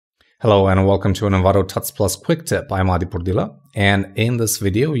Hello and welcome to an Envato Tuts Plus quick tip. I'm Adi Purdila, and in this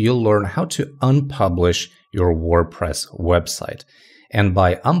video you'll learn how to unpublish your WordPress website. And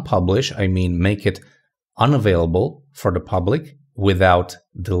by unpublish, I mean make it unavailable for the public without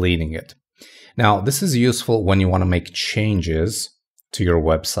deleting it. Now, this is useful when you want to make changes to your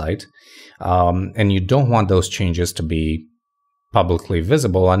website, and you don't want those changes to be publicly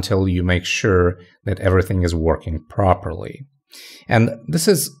visible until you make sure that everything is working properly. And this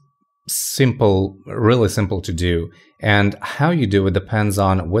is simple, really simple to do, and how you do it depends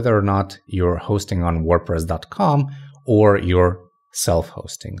on whether or not you're hosting on WordPresscom or you're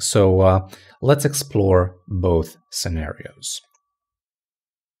self-hosting. So let's explore both scenarios.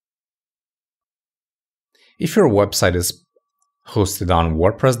 If your website is hosted on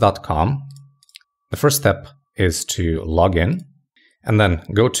WordPresscom, the first step is to log in and then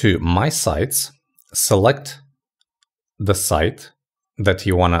go to My Sites, select the site that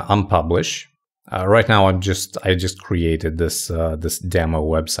you want to unpublish. Right now, I just created this demo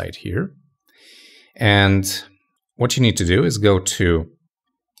website here, and what you need to do is go to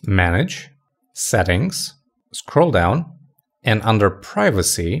Manage, Settings, scroll down, and under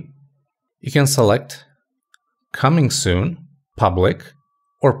Privacy, you can select Coming Soon, Public,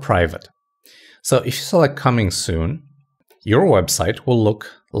 or Private. So if you select Coming Soon, your website will look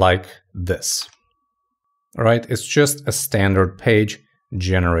like this. All right, it's just a standard page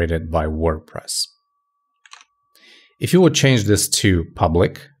generated by WordPress. If you would change this to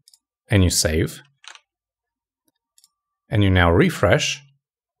public and you save, and you now refresh,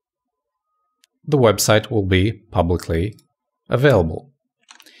 the website will be publicly available.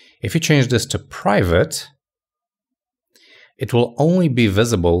 If you change this to private, it will only be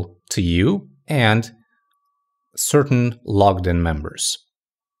visible to you and certain logged in members.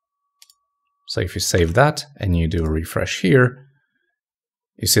 So if you save that and you do a refresh here,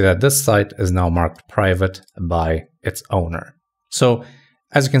 you see that this site is now marked private by its owner. So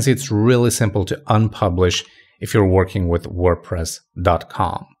as you can see, it's really simple to unpublish if you're working with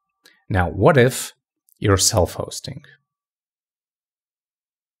WordPress.com. Now, what if you're self-hosting?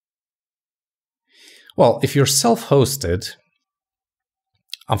 Well, if you're self-hosted,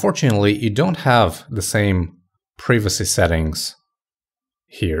 unfortunately, you don't have the same privacy settings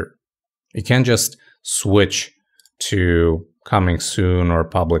here. You can't just switch to coming soon or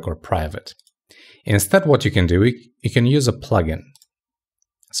public or private. Instead, what you can do, you can use a plugin.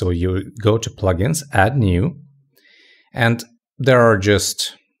 So you go to Plugins, Add New, and there are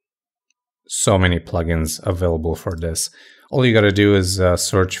just so many plugins available for this. All you got to do is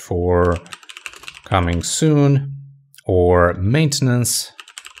search for Coming Soon or Maintenance,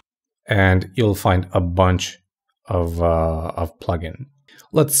 and you'll find a bunch of plugin.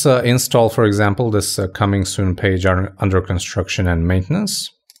 Let's install, for example, this Coming Soon page under construction and maintenance.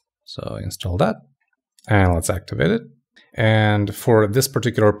 So install that, and let's activate it. And for this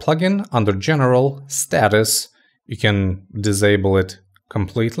particular plugin, under General Status, you can disable it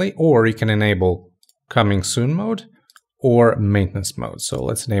completely, or you can enable Coming Soon mode or Maintenance mode. So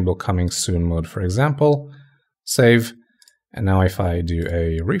let's enable Coming Soon mode, for example. Save, and now if I do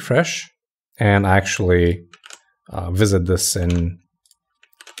a refresh and actually visit this in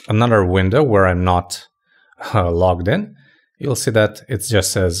another window where I'm not logged in, you'll see that it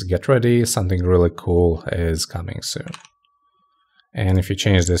just says get ready, something really cool is coming soon. And if you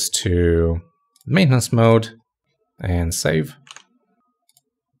change this to maintenance mode and save,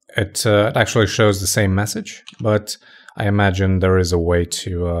 it actually shows the same message, but I imagine there is a way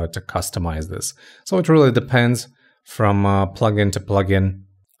to customize this. So it really depends from plugin to plugin.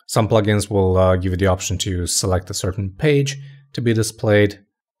 Some plugins will give you the option to select a certain page to be displayed,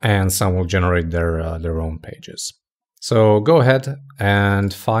 and some will generate their own pages. So go ahead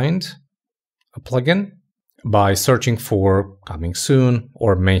and find a plugin by searching for Coming Soon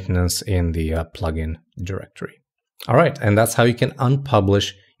or Maintenance in the plugin directory. All right, and that's how you can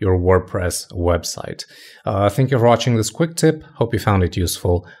unpublish your WordPress website. Thank you for watching this quick tip. Hope you found it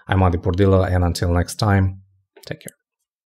useful. I'm Adi Purdila, and until next time, take care.